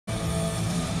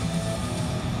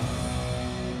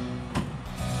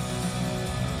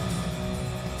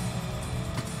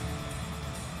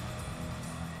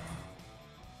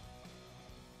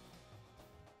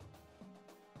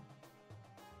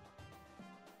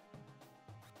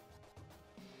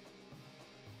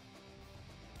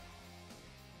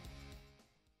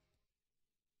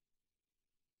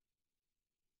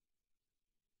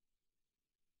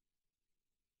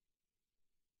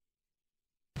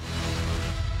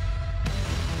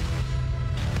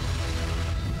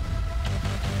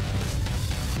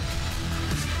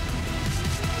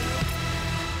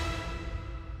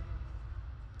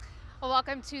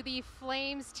welcome to the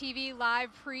Flames TV live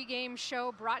pregame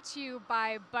show brought to you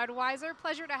by Budweiser.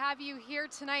 Pleasure to have you here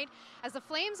tonight as the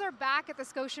Flames are back at the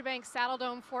Scotiabank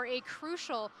Saddledome for a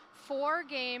crucial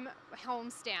 4-game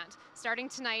homestand starting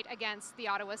tonight against the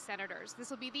Ottawa Senators.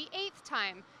 This will be the 8th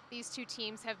time these two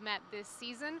teams have met this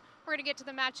season. We're going to get to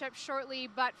the matchup shortly,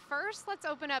 but first let's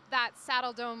open up that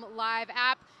Saddledome Live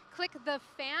app. Click the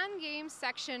Fan Games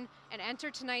section and enter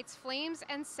tonight's Flames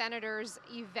and Senators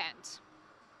event.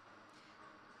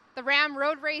 The Ram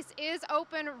Road Race is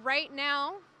open right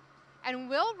now and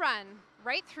will run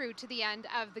right through to the end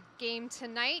of the game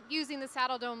tonight using the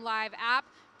Saddledome Live app.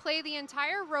 Play the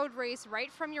entire road race right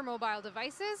from your mobile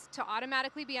devices to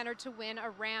automatically be entered to win a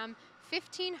Ram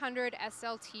 1500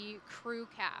 SLT crew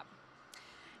cab.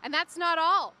 And that's not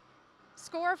all.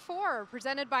 Score 4,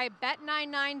 presented by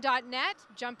Bet99.net.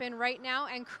 Jump in right now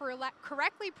and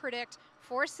correctly predict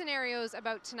 4 scenarios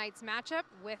about tonight's matchup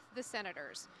with the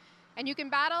Senators. And you can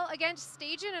battle against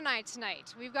Stajan and I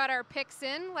tonight. We've got our picks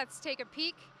in. Let's take a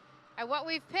peek at what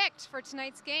we've picked for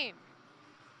tonight's game.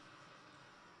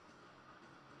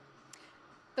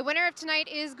 The winner of tonight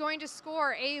is going to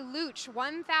score a Luch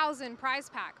 1000 prize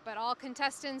pack, but all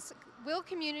contestants will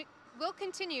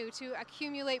continue to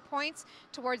accumulate points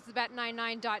towards the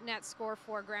Bet99.net Score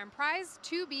 4 grand prize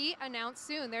to be announced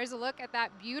soon. There's a look at that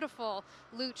beautiful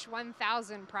Luch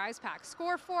 1000 prize pack.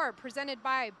 Score 4, presented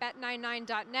by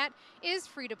Bet99.net, is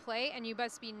free to play, and you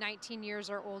must be 19 years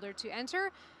or older to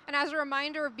enter. And as a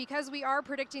reminder, because we are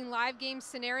predicting live game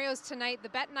scenarios tonight, the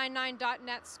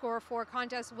Bet99.net Score 4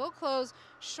 contest will close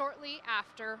shortly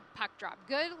after puck drop.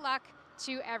 Good luck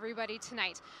to everybody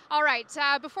tonight. All right,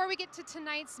 before we get to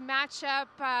tonight's matchup,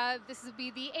 this will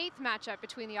be the 8th matchup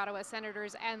between the Ottawa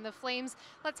Senators and the Flames.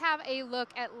 Let's have a look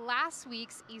at last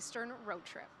week's Eastern road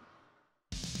trip.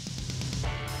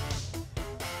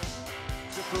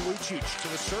 For Lucic to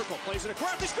the circle, plays it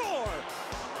across, they score!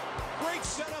 Great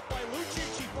setup by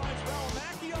Lucic, he finds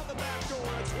Valimaki on the back door.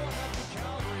 It's 1-0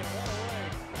 Calgary and 1 away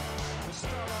to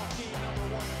start off game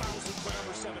number 1000 for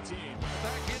number 17.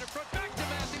 Backhand in front, back to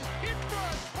Matthews, in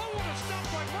front. Oh, what a stop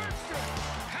by Markstrom.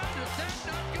 How does that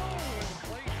not go? And the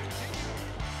play continues.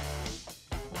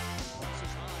 This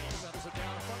is high, settles it down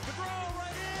in front. Gaudreau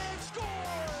right in,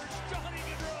 scores! Johnny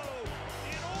Gaudreau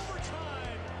in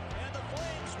overtime. And the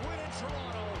Flames win in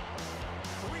Toronto,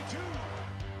 3-2.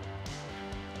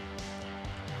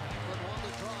 Backlund won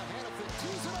the draw, Hannafin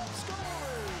tees it up,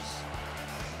 scores!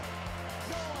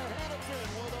 Noah Hannafin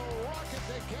with a rocket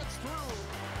that gets through.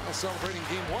 Now celebrating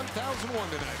game 1001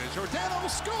 tonight as Giordano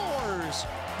scores!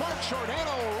 Mark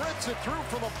Giordano rips it through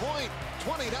from a point.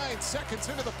 29 seconds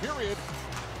into the period.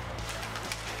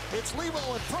 It's Lebo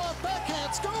in front,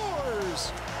 backhand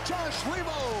scores! Josh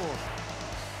Lebo!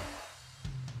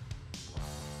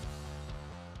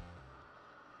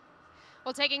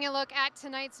 Well, taking a look at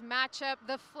tonight's matchup,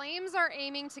 the Flames are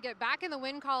aiming to get back in the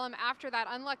win column after that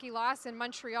unlucky loss in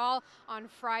Montreal on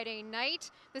Friday night.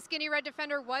 The skinny red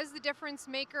defender was the difference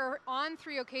maker on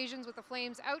 3 occasions, with the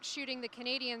Flames outshooting the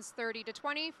Canadiens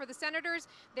 30-20. For the Senators,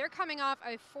 they're coming off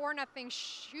a 4-0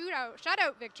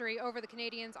 shutout victory over the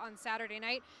Canadiens on Saturday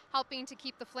night, helping to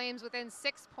keep the Flames within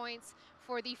 6 points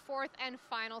for the 4th and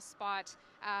final spot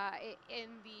in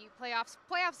the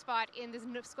playoff spot in the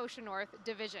Scotia North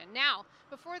Division. Now,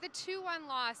 before the 2-1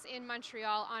 loss in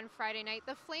Montreal on Friday night,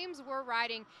 the Flames were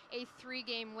riding a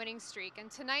 3-game winning streak, and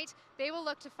tonight they will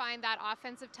look to find that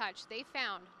offensive touch they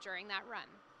found during that run.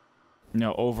 You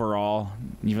know, overall,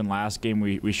 even last game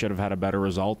we should have had a better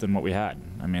result than what we had.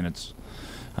 I mean,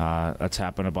 that's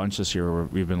happened a bunch this year where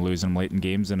we've been losing late in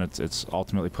games, and it's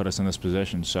ultimately put us in this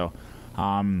position. So,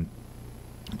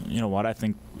 you know what, I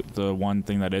think the one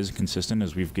thing that is consistent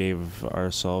is we've gave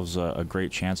ourselves a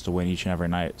great chance to win each and every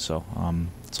night. So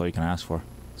that's all you can ask for.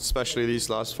 Especially these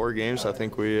last 4 games, I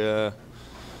think we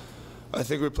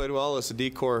played well as a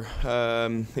decor.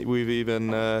 We've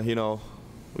even, you know,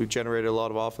 we've generated a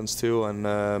lot of offense too,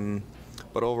 and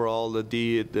but overall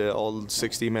all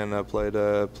 60 men played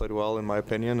well in my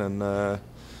opinion, and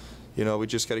you know, we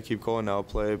just got to keep going now.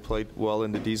 Play well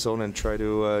in the D zone and try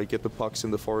to get the pucks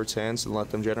in the forwards' hands and let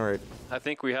them generate. I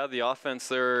think we had the offense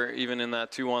there, even in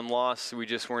that 2-1 loss. We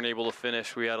just weren't able to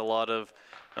finish. We had a lot of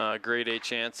grade A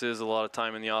chances, a lot of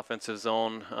time in the offensive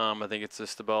zone. I think it's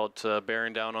just about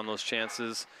bearing down on those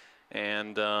chances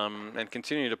and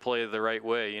continue to play the right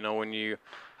way. You know, when you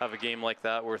have a game like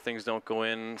that where things don't go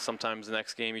in, sometimes the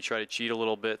next game you try to cheat a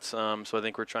little bit. So I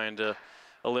think we're trying to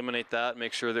eliminate that,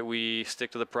 make sure that we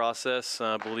stick to the process,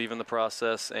 believe in the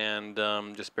process, and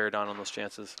just bear down on those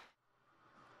chances.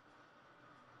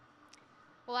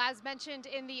 Well, as mentioned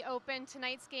in the open,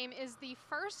 tonight's game is the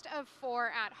first of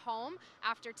 4 at home.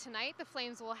 After tonight, the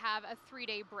Flames will have a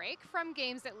 3-day break from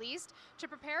games at least to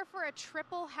prepare for a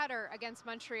triple header against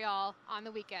Montreal on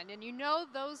the weekend. And you know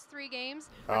those 3 games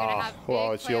are going to have big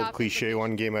well, it's the old cliche, implications.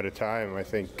 one game at a time. I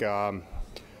think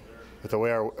with the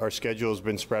way our schedule has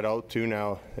been spread out too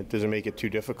now, it doesn't make it too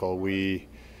difficult. Due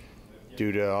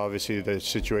to obviously the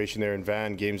situation there in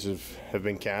Van, games have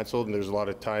been canceled and there's a lot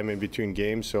of time in between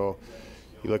games. So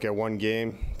you look at one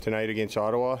game tonight against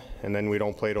Ottawa, and then we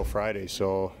don't play till Friday.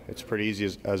 So it's pretty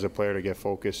easy as a player to get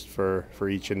focused for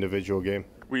each individual game.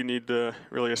 We need to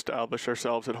really establish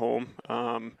ourselves at home.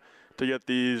 To get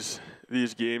these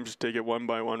games, take it one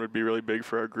by one would be really big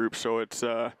for our group. So it's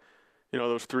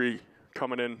those 3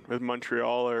 coming in with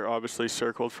Montreal are obviously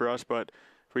circled for us, but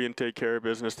if we can take care of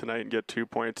business tonight and get 2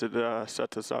 points, it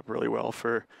sets us up really well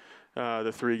for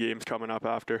the 3 games coming up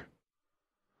after.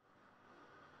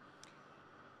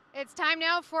 It's time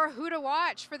now for Who to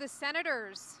Watch for the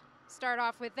Senators. Start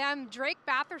off with them. Drake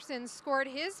Batherson scored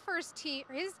his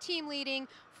team-leading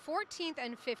 14th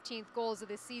and 15th goals of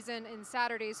the season in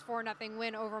Saturday's 4-0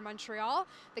 win over Montreal.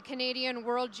 The Canadian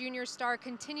World Junior star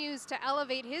continues to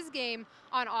elevate his game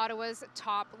on Ottawa's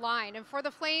top line. And for the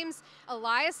Flames,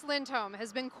 Elias Lindholm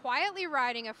has been quietly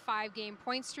riding a 5-game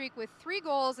point streak with 3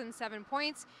 goals and 7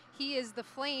 points. He is the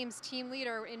Flames team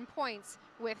leader in points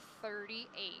with 38.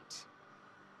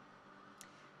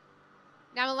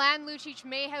 Now, Milan Lucic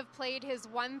may have played his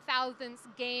 1,000th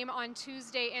game on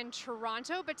Tuesday in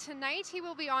Toronto, but tonight he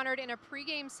will be honored in a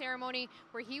pregame ceremony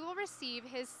where he will receive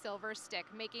his silver stick,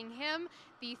 making him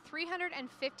the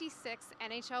 356th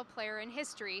NHL player in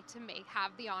history to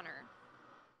have the honor.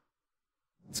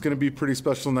 It's going to be a pretty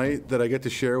special night that I get to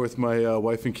share with my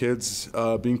wife and kids,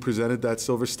 being presented that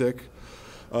silver stick.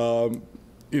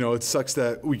 It sucks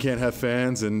that we can't have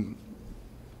fans and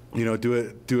do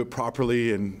it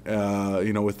properly and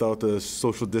without the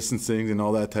social distancing and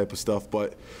all that type of stuff.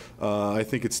 But I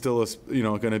think it's still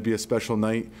going to be a special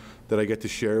night that I get to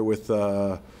share with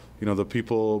the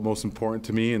people most important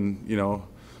to me, and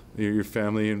your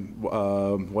family and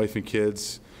wife and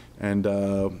kids and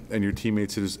your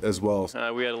teammates as well.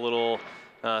 We had a little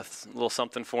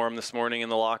something for him this morning in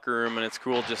the locker room, and it's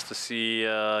cool just to see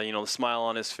the smile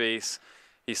on his face.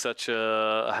 He's such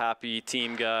a happy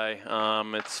team guy.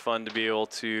 It's fun to be able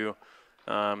to,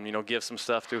 give some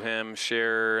stuff to him,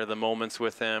 share the moments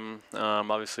with him.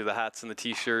 Obviously the hats and the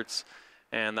T-shirts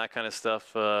and that kind of stuff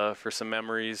for some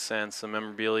memories and some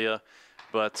memorabilia.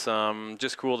 But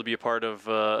just cool to be a part of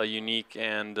a unique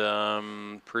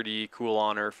and pretty cool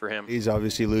honor for him. He's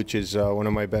obviously, Luch is one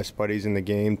of my best buddies in the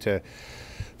game, to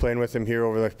playing with him here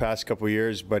over the past couple of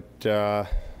years. But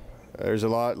there's a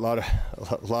lot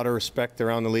of respect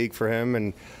around the league for him,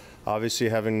 and obviously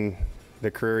having the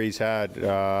career he's had,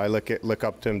 I look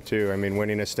up to him too. I mean,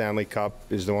 winning a Stanley Cup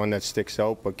is the one that sticks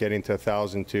out, but getting to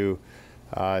 1,000 too,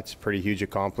 it's a pretty huge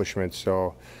accomplishment.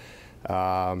 So,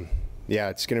 yeah,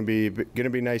 it's gonna be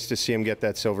nice to see him get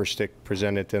that silver stick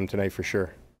presented to him tonight for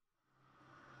sure.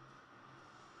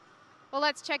 Well,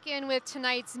 let's check in with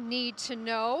tonight's Need to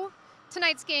Know.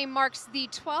 Tonight's game marks the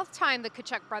 12th time the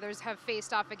Tkachuk brothers have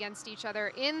faced off against each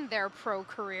other in their pro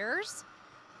careers.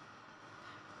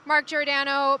 Mark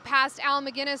Giordano passed Al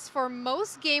McGuinness for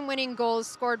most game-winning goals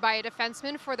scored by a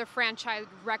defenseman for the franchise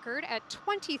record at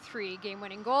 23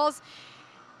 game-winning goals.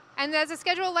 And as the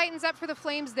schedule lightens up for the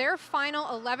Flames, their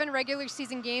final 11 regular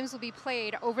season games will be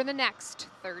played over the next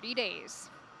 30 days.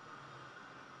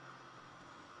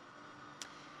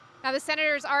 Now, the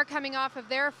Senators are coming off of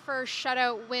their first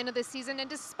shutout win of the season, and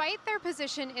despite their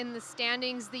position in the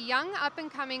standings, the young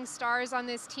up-and-coming stars on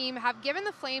this team have given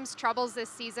the Flames troubles this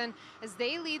season as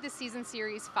they lead the season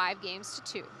series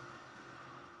 5-2.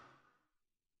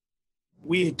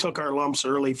 We took our lumps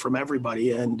early from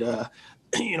everybody, and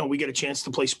we get a chance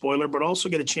to play spoiler, but also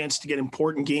get a chance to get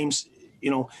important games,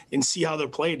 and see how they're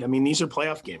played. I mean, these are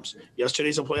playoff games.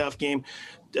 Yesterday's a playoff game.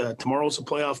 Tomorrow's a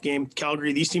playoff game.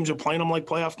 Calgary, these teams are playing them like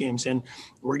playoff games, and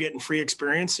we're getting free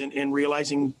experience and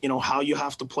realizing, how you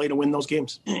have to play to win those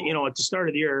games. At the start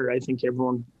of the year, I think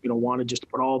everyone, wanted just to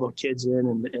put all the kids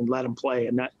in and let them play.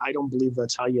 And that, I don't believe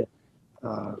that's how you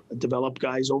develop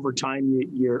guys. Over time,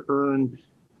 you earn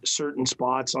certain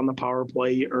spots on the power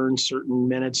play, you earn certain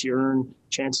minutes, you earn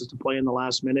chances to play in the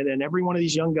last minute. And every one of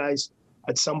these young guys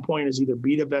at some point has either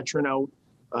beat a veteran out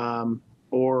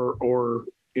or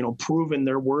proven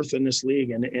their worth in this league,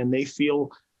 and they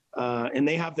feel and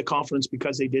they have the confidence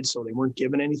because they did so. They weren't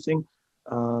given anything.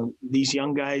 These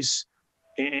young guys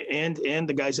and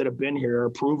the guys that have been here are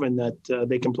proven that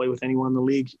they can play with anyone in the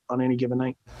league on any given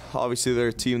night. Obviously, they're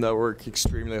a team that work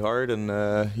extremely hard, and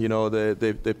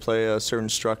they play a certain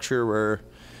structure where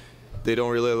they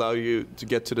don't really allow you to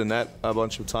get to the net a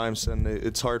bunch of times, and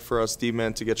it's hard for us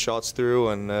D-men to get shots through.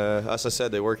 And as I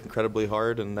said, they work incredibly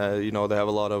hard, and they have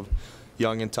a lot of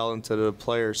young and talented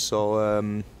players.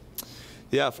 So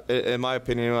yeah, in my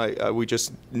opinion, we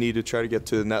just need to try to get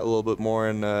to the net a little bit more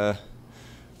and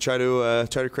try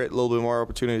to create a little bit more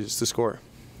opportunities to score.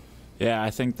 Yeah, I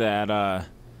think that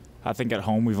at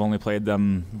home we've only played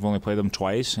them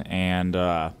twice, and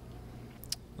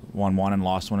won one and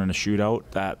lost one in a shootout.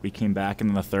 That we came back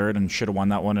in the third and should have won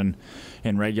that one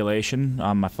in regulation.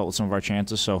 I felt with some of our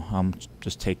chances, so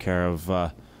just take care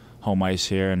of home ice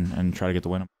here and try to get the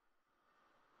win.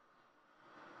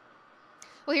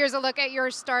 Well, here's a look at your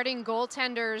starting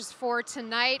goaltenders for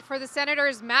tonight. For the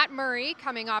Senators, Matt Murray,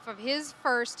 coming off of his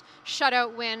first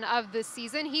shutout win of the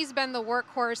season. He's been the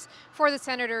workhorse for the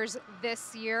Senators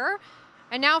this year.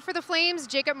 And now for the Flames,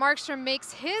 Jacob Markstrom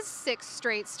makes his 6th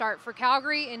straight start for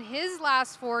Calgary. In his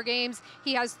last 4 games,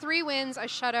 he has 3 wins, a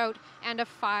shutout, and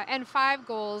 5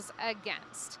 goals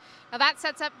against. Now that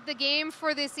sets up the game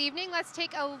for this evening. Let's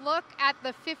take a look at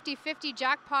the 50-50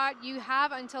 jackpot. You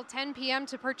have until 10 p.m.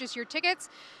 to purchase your tickets.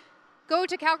 Go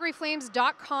to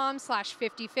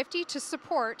calgaryflames.com/5050 to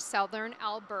support Southern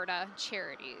Alberta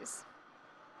charities.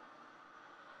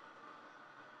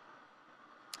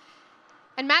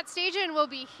 And Matt Stajan will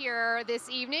be here this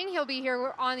evening. He'll be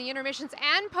here on the intermissions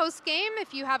and post-game.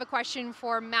 If you have a question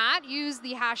for Matt, use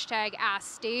the hashtag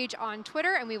 #AskStage on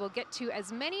Twitter, and we will get to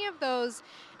as many of those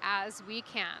as we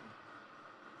can.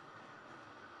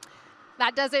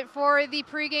 That does it for the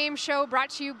pregame show brought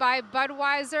to you by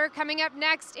Budweiser. Coming up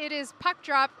next, it is Puck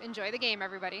Drop. Enjoy the game,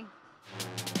 everybody.